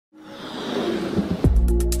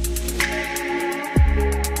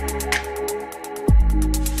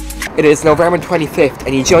It is November 25th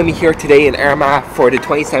and you join me here today in Armagh for the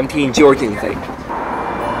 2017 Georgian Day.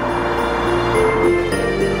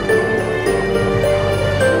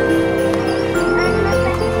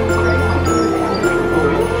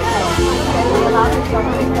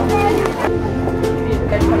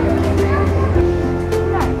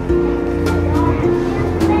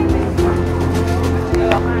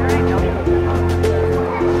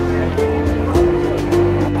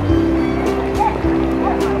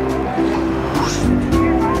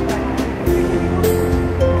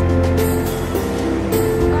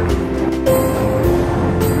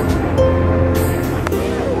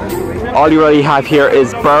 All you really have here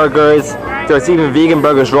is burgers. There's even vegan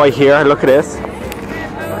burgers right here, look at this.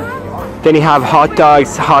 Then you have hot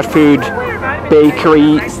dogs, hot food,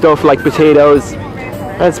 bakery, stuff like potatoes.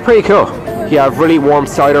 And it's pretty cool. You have really warm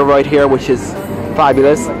cider right here, which is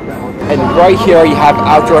fabulous. And right here you have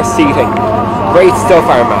outdoor seating. Great stuff,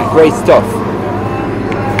 Armagh, great stuff.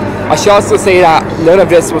 I should also say that none of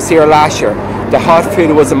this was here last year. The hot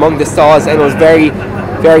food was among the stalls and it was very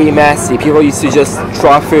messy. People used to just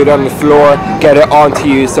drop food on the floor, get it onto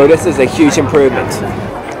you, so this is a huge improvement.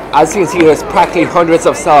 As you can see, there's practically hundreds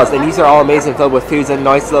of stalls and these are all amazing, filled with foods and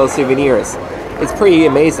nice little souvenirs. It's pretty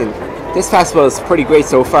amazing. This festival is pretty great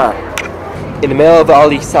so far. In the middle of all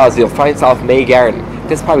these stalls you'll find yourself May Garden.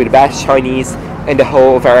 This is probably the best Chinese in the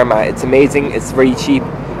whole of Armagh. It's amazing, it's very cheap,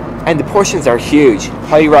 and the portions are huge.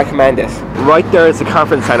 Highly recommend it. Right there is the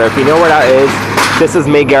conference centre. If you know where that is, this is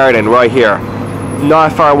May Garden right here.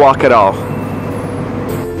 Not a far walk at all.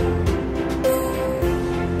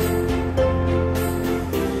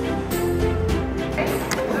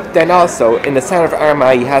 Then also, in the centre of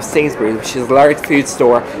Armagh, you have Sainsbury's, which is a large food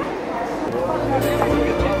store.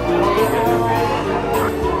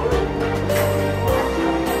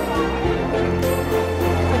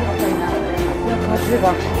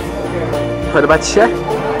 Heard about check?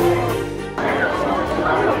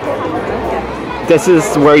 This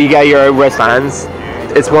is where you get your wristbands.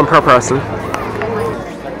 It's one per person.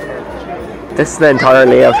 This is the entire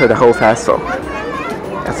layout of the whole festival.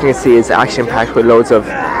 As you can see, it's action packed with loads of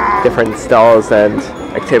different stalls and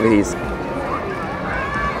activities.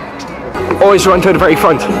 Always run to the very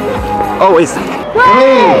front. Always. 3, 2,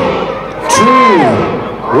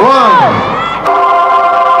 1.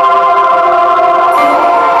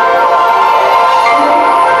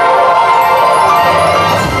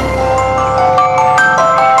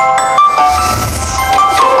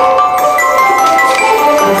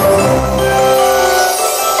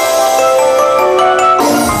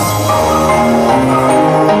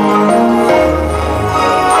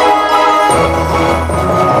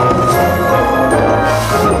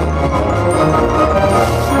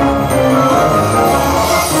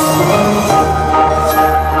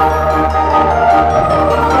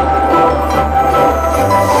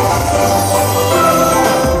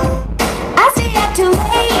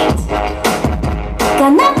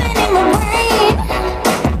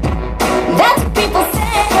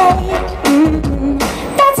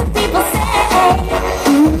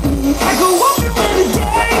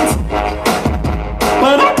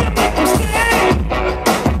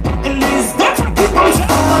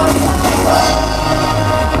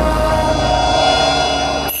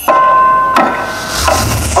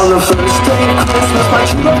 On the first day of Christmas, my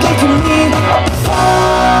true love came to me.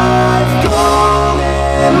 5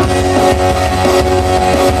 golden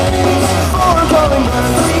rings, 4 calling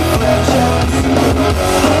birds, reflections,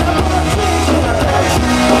 and a partridge in a pear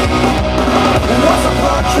tree. And what's a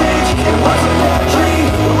partridge and what's a pear tree?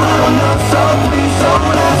 I don't know, so please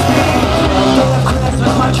don't ask me. On the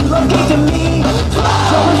Christmas, my true love came to me.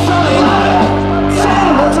 Summer sunning,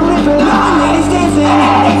 Santa wants a ribbon, young ladies dancing,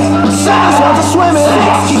 Santa's wants a swimming.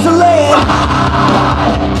 She's a laying.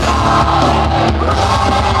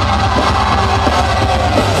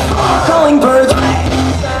 Calling birds,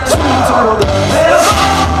 singing turtle doves.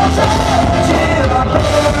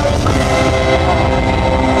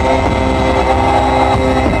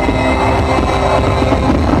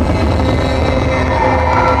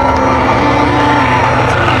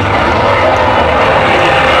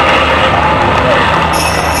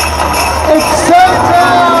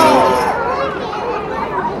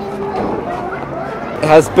 It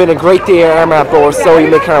has been a great day at Armagh, but we're slowly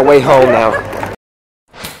making our way home now.